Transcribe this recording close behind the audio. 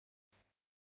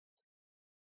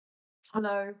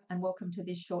Hello, and welcome to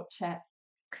this short chat.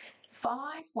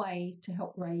 5 ways to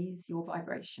help raise your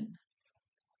vibration.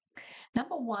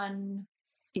 Number one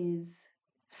is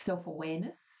self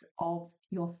awareness of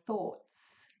your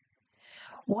thoughts.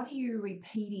 What are you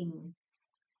repeating,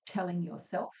 telling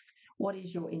yourself? What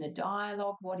is your inner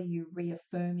dialogue? What are you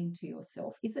reaffirming to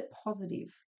yourself? Is it positive?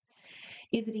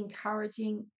 Is it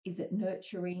encouraging? Is it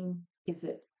nurturing? Is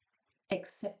it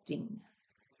accepting?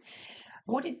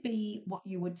 Would it be what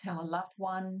you would tell a loved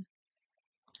one?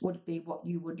 Would it be what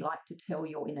you would like to tell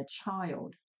your inner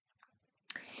child?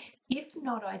 If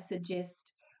not, I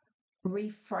suggest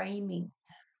reframing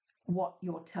what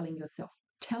you're telling yourself.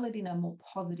 Tell it in a more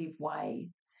positive way.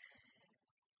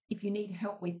 If you need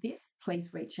help with this, please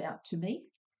reach out to me.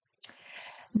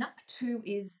 Number two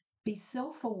is be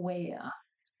self aware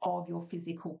of your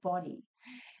physical body.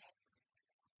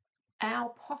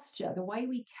 Our posture, the way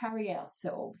we carry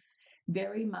ourselves,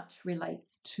 very much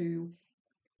relates to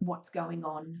what's going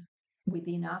on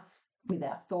within us, with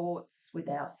our thoughts, with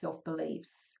our self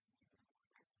beliefs.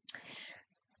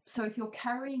 So if you're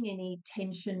carrying any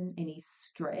tension, any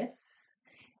stress,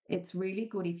 it's really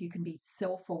good if you can be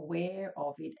self-aware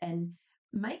of it and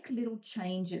make little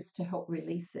changes to help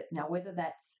release it. Now, whether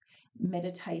that's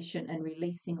meditation and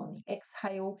releasing on the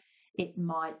exhale, it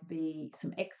might be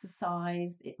some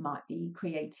exercise, it might be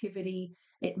creativity,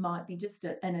 it might be just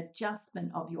an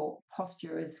adjustment of your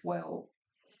posture as well,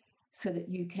 so that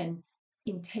you can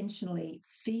intentionally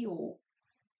feel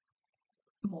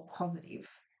more positive.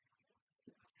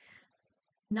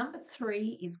 Number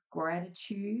three is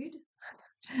gratitude.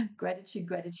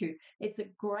 Gratitude. It's a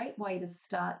great way to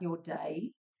start your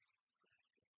day.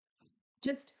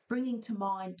 Just bringing to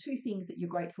mind 2 things that you're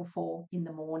grateful for in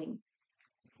the morning.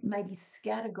 Maybe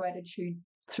scatter gratitude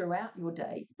throughout your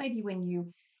day. Maybe when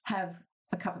you have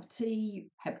a cup of tea,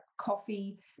 have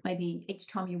coffee, maybe each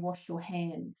time you wash your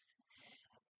hands.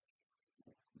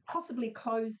 Possibly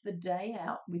close the day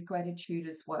out with gratitude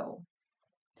as well.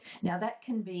 Now, that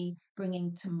can be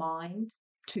bringing to mind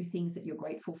 2 things that you're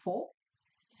grateful for.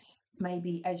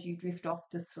 Maybe as you drift off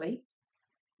to sleep,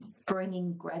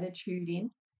 bringing gratitude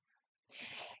in.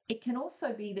 It can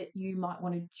also be that you might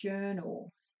want to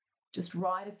journal, just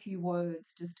write a few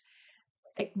words, just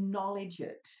acknowledge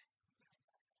it.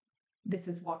 This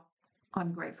is what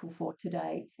I'm grateful for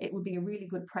today. It would be a really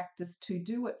good practice to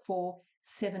do it for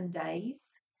 7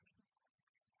 days,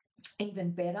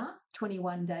 even better,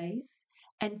 21 days,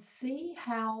 and see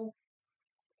how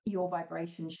your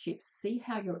vibration shifts, see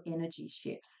how your energy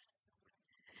shifts,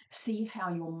 see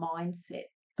how your mindset,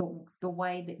 the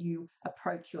way that you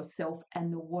approach yourself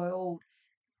and the world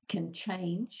can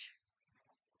change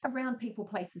around people,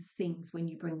 places, things when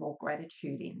you bring more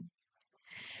gratitude in.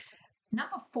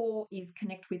 Number 4 is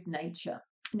connect with nature.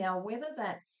 Now, whether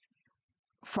that's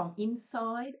from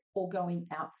inside or going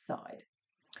outside.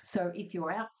 So if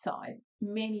you're outside,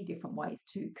 many different ways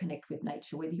to connect with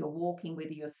nature, whether you're walking,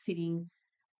 whether you're sitting,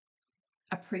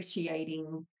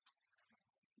 appreciating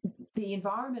the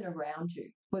environment around you,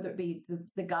 whether it be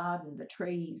the garden, the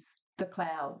trees, the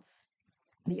clouds,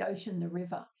 the ocean, the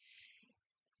river.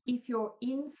 If you're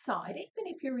inside,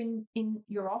 even if you're in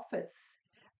your office,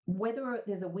 whether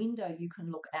there's a window you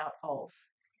can look out of,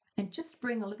 and just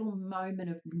bring a little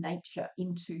moment of nature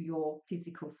into your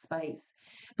physical space.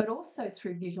 But also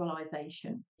through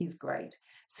visualization is great.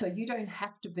 So you don't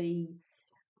have to be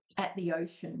at the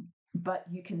ocean, but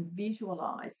you can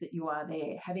visualize that you are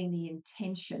there, having the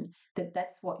intention that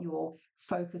that's what your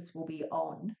focus will be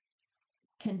on.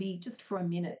 Can be just for a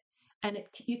minute. And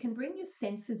you can bring your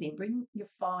senses in, bring your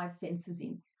 5 senses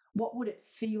in. What would it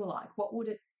feel like? What would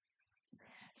it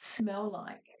smell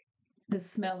like? The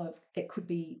smell of, it could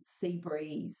be sea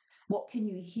breeze. What can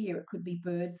you hear? It could be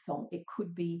bird song. It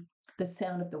could be the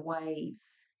sound of the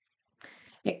waves.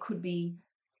 It could be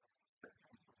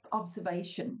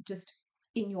observation, just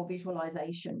in your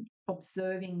visualization,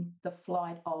 observing the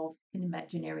flight of an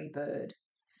imaginary bird.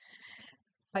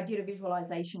 I did a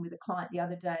visualization with a client the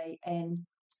other day, and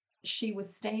she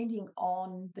was standing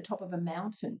on the top of a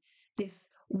mountain, this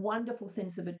wonderful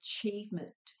sense of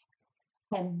achievement.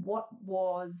 And what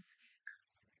was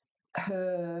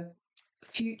her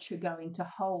future going to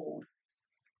hold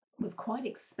was quite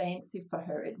expansive for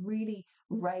her. It really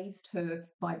raised her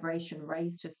vibration,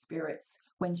 raised her spirits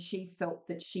when she felt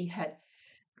that she had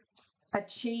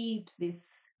achieved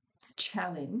this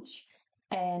challenge,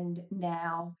 and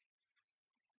now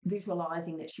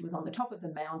visualizing that she was on the top of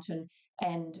the mountain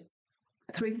and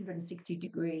 360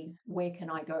 degrees, where can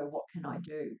I go? What can I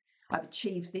do? I've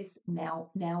achieved this, now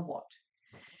what?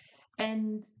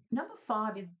 And number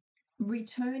 5 is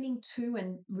returning to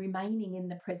and remaining in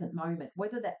the present moment,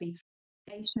 whether that be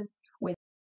meditation, whether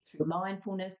through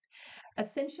mindfulness.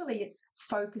 Essentially, it's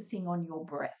focusing on your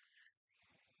breath.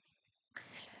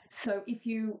 So if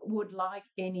you would like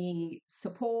any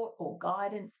support or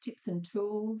guidance, tips and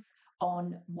tools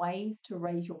on ways to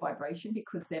raise your vibration,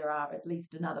 because there are at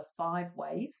least another 5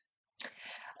 ways,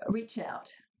 reach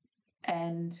out,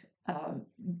 and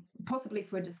possibly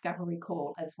for a discovery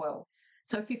call as well.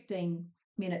 So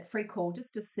 15-minute free call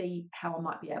just to see how I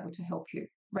might be able to help you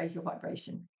raise your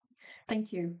vibration.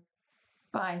 Thank you.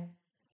 Bye.